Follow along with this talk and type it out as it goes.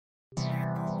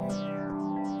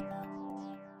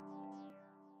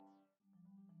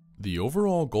The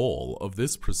overall goal of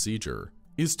this procedure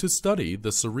is to study the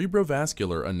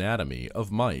cerebrovascular anatomy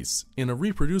of mice in a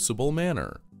reproducible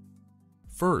manner.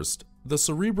 First, the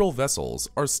cerebral vessels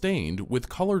are stained with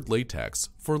colored latex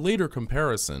for later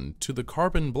comparison to the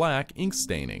carbon black ink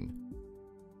staining.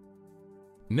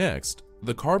 Next,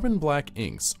 the carbon black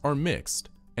inks are mixed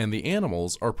and the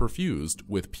animals are perfused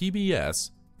with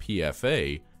PBS,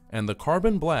 PFA, and the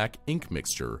carbon black ink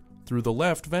mixture through the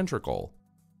left ventricle.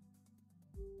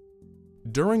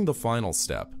 During the final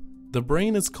step, the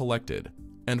brain is collected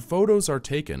and photos are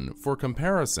taken for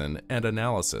comparison and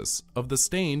analysis of the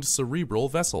stained cerebral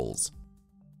vessels.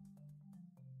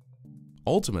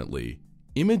 Ultimately,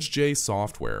 ImageJ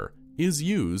software is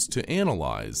used to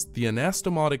analyze the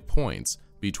anastomotic points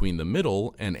between the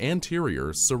middle and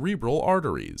anterior cerebral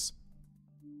arteries.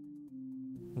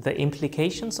 The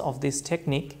implications of this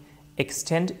technique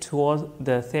extend toward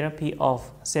the therapy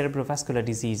of cerebrovascular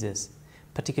diseases,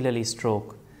 particularly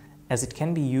stroke, as it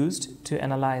can be used to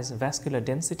analyze vascular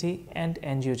density and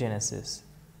angiogenesis.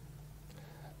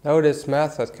 Though this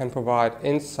method can provide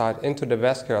insight into the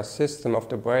vascular system of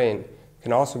the brain, it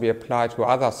can also be applied to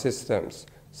other systems,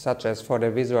 such as for the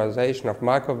visualization of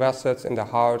microvessels in the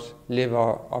heart, liver,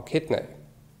 or kidney.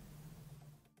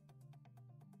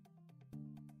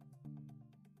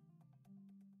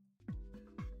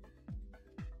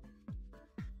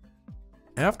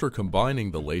 After combining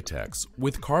the latex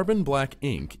with carbon black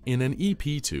ink in an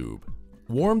EP tube,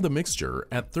 warm the mixture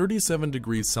at 37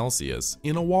 degrees Celsius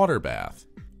in a water bath.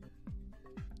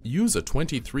 Use a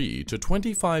 23 to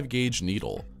 25 gauge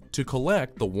needle to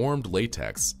collect the warmed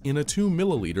latex in a 2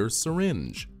 milliliter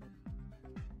syringe.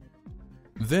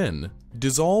 Then,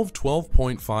 dissolve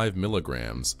 12.5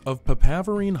 milligrams of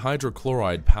papaverine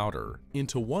hydrochloride powder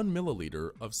into 1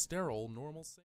 milliliter of sterile normal